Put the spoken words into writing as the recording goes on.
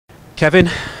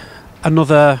Kevin,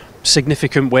 another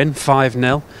significant win,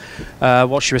 5-0.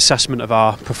 What's your assessment of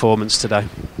our performance today?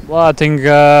 Well, I think it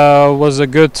was a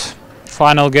good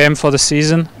final game for the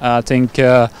season. I think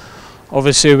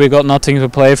obviously we got nothing to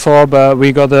play for, but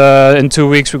we got in 2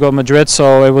 weeks we got Madrid,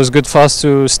 so it was good for us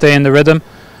to stay in the rhythm.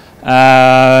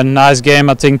 Nice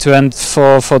game, I think, to end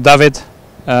for David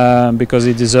because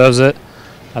he deserves it.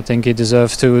 I think he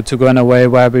deserves to go in a way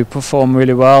where we perform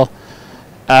really well,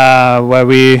 where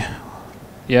we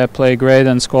play great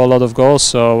and score a lot of goals.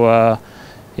 So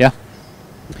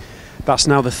That's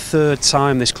now the third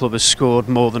time this club has scored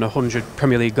more than 100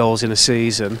 Premier League goals in a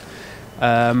season.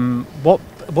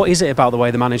 What is it about the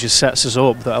way the manager sets us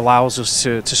up that allows us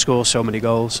to score so many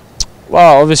goals?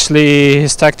 Well, obviously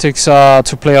his tactics are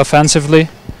to play offensively.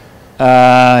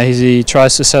 He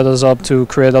tries to set us up to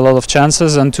create a lot of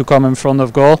chances and to come in front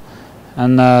of goal.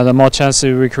 And the more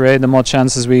chances we create, the more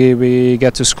chances we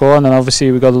get to score. And then obviously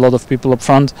we got a lot of people up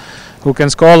front who can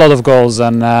score a lot of goals.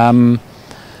 And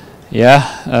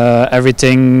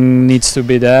everything needs to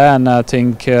be there. And I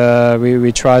think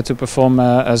we try to perform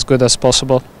as good as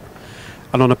possible.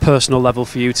 And on a personal level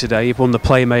for you today, you've won the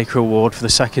Playmaker Award for the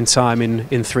second time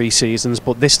in 3 seasons,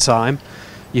 but this time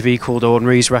you've equalled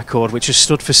Henry's record, which has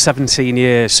stood for 17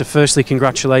 years. So firstly,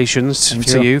 congratulations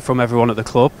to you from everyone at the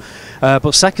club.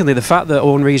 But secondly, the fact that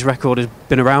Henry's record has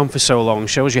been around for so long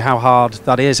shows you how hard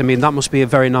that is. I mean, that must be a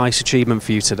very nice achievement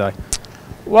for you today.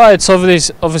 Well, it's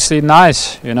obviously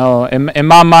nice. You know, in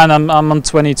my mind, I'm on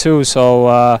 22, so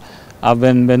I've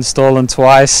been stolen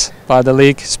twice by the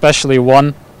league, especially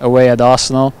one away at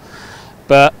Arsenal.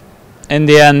 But in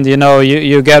the end, you know,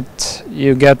 you get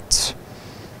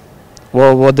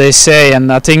what they say,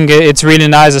 and I think it's really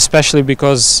nice, especially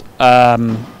because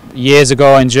years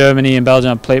ago in Germany and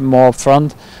Belgium I played more up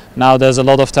front. Now there's a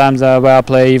lot of times where I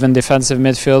play even defensive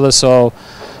midfielder, so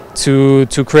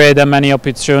to create that many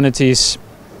opportunities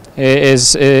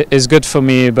is good for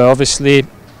me. But obviously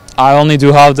I only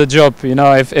do half the job. You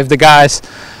know, if the guys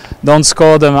don't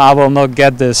score them, I will not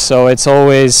get this. So it's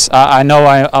always, I know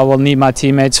I will need my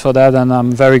teammates for that, and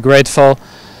I'm very grateful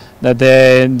that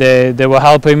they were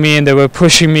helping me and they were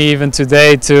pushing me even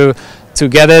today to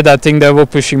get it. I think they were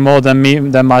pushing more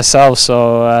than myself.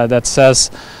 So that says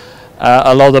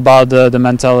a lot about the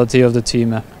mentality of the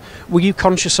team. Were you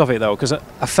conscious of it though? Because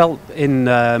I felt in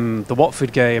the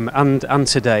Watford game and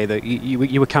today that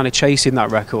you were kind of chasing that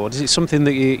record. Is it something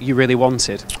that you really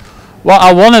wanted? Well,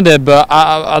 I wanted it, but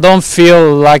I don't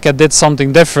feel like I did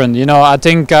something different. You know, I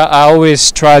think I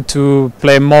always try to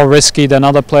play more risky than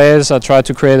other players. I try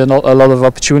to create a lot of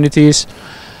opportunities.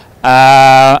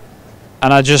 And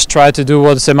I just try to do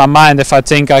what's in my mind. If I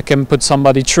think I can put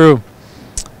somebody through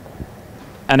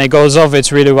and it goes off,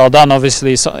 it's really well done.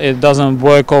 Obviously, so it doesn't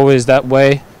work always that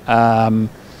way. But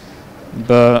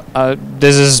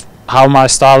this is how my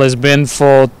style has been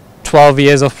for 12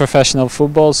 years of professional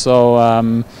football. So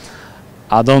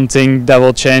I don't think that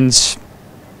will change.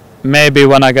 Maybe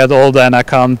when I get older and I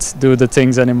can't do the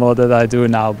things anymore that I do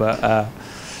now. But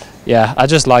I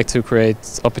just like to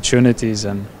create opportunities,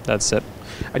 and that's it.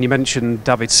 And you mentioned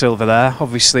David Silva there.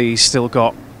 Obviously, he's still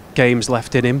got games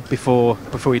left in him before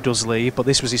he does leave. But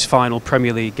this was his final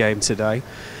Premier League game today.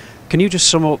 Can you just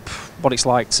sum up what it's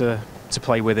like to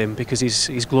play with him? Because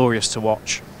he's glorious to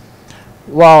watch.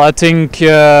 Well, I think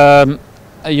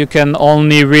you can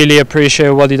only really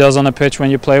appreciate what he does on the pitch when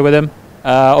you play with him.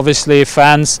 Obviously,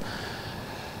 fans,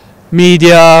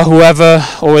 media, whoever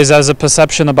always has a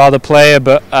perception about a player,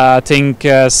 but I think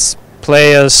as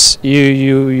players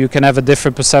you can have a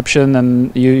different perception,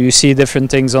 and you see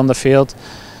different things on the field.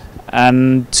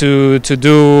 And to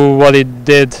do what he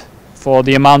did for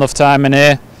the amount of time in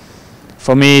here,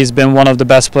 for me, he's been one of the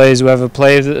best players who ever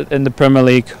played in the Premier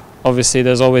League. Obviously,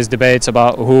 there's always debates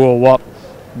about who or what.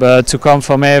 But to come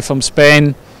from here, from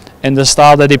Spain, in the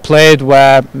style that he played,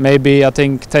 where maybe I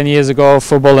think 10 years ago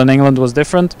football in England was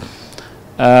different,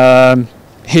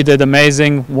 he did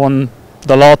amazing, won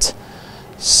the lot.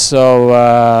 So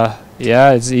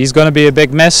he's going to be a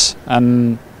big miss.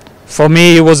 And for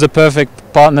me, he was the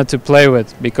perfect partner to play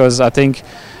with, because I think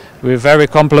we're very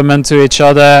complement to each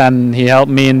other, and he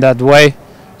helped me in that way.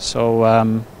 So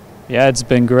it's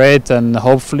been great, and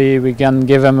hopefully we can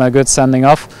give him a good sending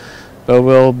off. But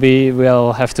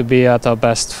we'll have to be at our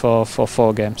best for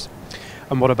 4 games.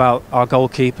 And what about our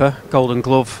goalkeeper? Golden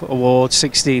Glove award,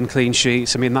 16 clean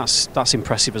sheets. I mean, that's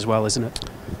impressive as well, isn't it?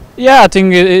 Yeah, I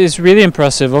think it's really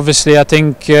impressive. Obviously, I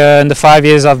think in the 5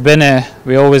 years I've been here,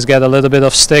 we always get a little bit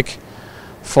of stick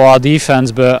for our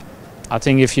defense. But I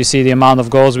think if you see the amount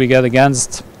of goals we get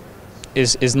against,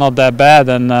 is not that bad,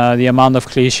 and the amount of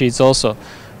clean sheets also.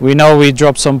 We know we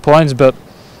dropped some points, but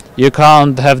you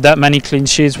can't have that many clean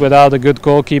sheets without a good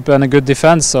goalkeeper and a good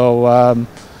defence. So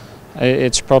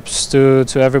it's props to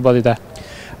everybody there.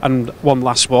 And one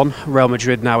last one, Real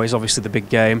Madrid now is obviously the big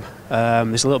game.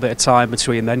 There's a little bit of time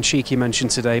between then. Cheeky mentioned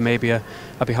today maybe a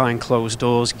behind closed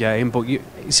doors game, but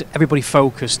is everybody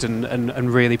focused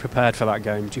and really prepared for that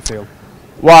game, do you feel?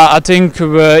 Well, I think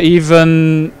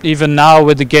even now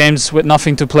with the games with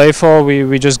nothing to play for,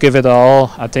 we just give it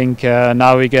all. I think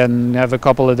now we can have a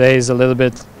couple of days, a little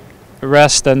bit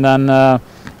rest, and then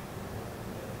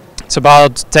it's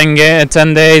about 10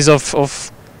 days of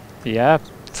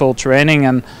full training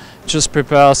and just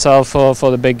prepare ourselves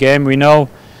for the big game. We know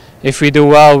if we do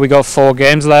well, we got 4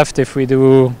 games left. If we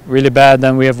do really bad,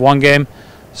 then we have 1 game.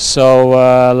 So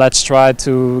let's try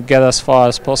to get as far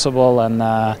as possible and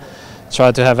try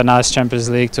to have a nice Champions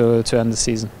League to end the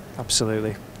season.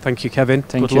 Absolutely. Thank you, Kevin.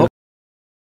 Thank Good you. luck.